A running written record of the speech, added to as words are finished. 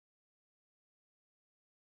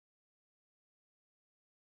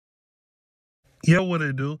Yo, what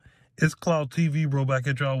it do? It's Cloud TV, bro, back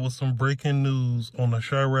at y'all with some breaking news on a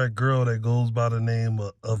Chirac girl that goes by the name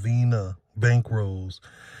of Aveena, Bankrollz.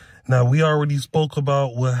 Now, we already spoke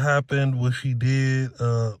about what happened, what she did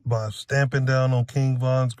by stamping down on King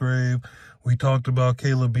Von's grave. We talked about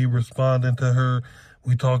Kayla B responding to her.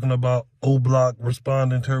 We talking about O-Block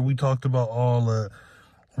responding to her. We talked about all that.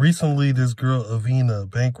 Recently, this girl, Aveena,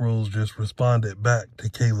 Bankrollz, just responded back to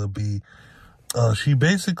Kayla B. She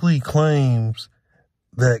basically claims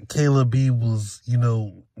that Kayla B was,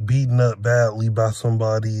 beaten up badly by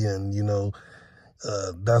somebody, and,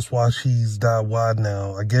 that's why she's died wide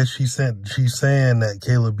now. I guess she's saying that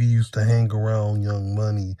Kayla B used to hang around Young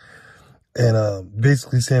Money, and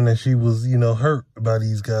basically saying that she was, hurt by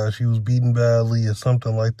these guys. She was beaten badly or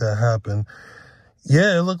something like that happened.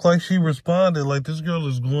 Yeah, it looked like she responded. Like, this girl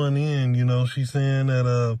is going in, she's saying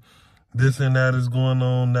that, this and that is going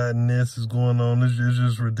on, that and this is going on. It's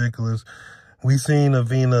just ridiculous. We seen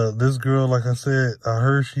Aveena, this girl, like I said, I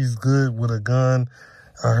heard she's good with a gun.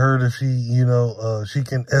 I heard that she, she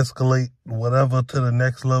can escalate whatever to the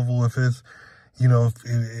next level. If it's,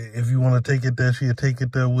 if you want to take it there, she'll take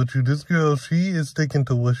it there with you. This girl, she is sticking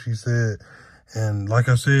to what she said. And like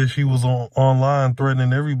I said, she was online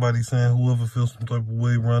threatening everybody, saying whoever feels some type of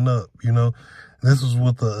way, run up, This is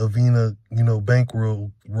what the Aveena,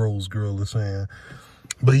 Bankrollz girl is saying.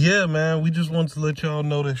 But yeah, man, we just wanted to let y'all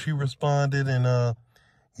know that she responded, and, the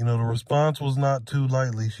response was not too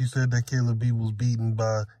lightly. She said that Kayla B was beaten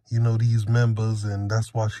by, these members, and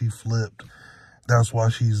that's why she flipped. That's why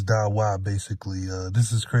she's died wide, basically.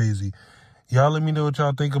 This is crazy. Y'all let me know what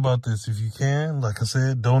y'all think about this. If you can, like I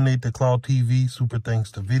said, donate to Cloud TV, super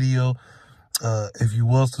thanks to video. If you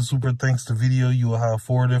was to super thanks to video, you will have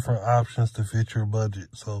 4 different options to fit your budget.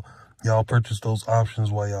 So y'all purchase those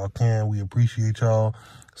options while y'all can. We appreciate y'all.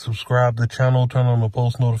 Subscribe to the channel, turn on the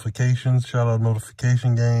post notifications. Shout out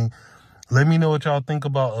Notification Gang. Let me know what y'all think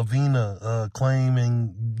about Aveena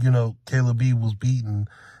claiming, Kayla B was beaten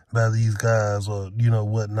by these guys or,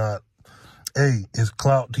 whatnot. Hey, it's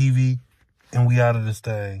Cloud TV, and we out of this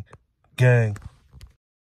thing. Gang.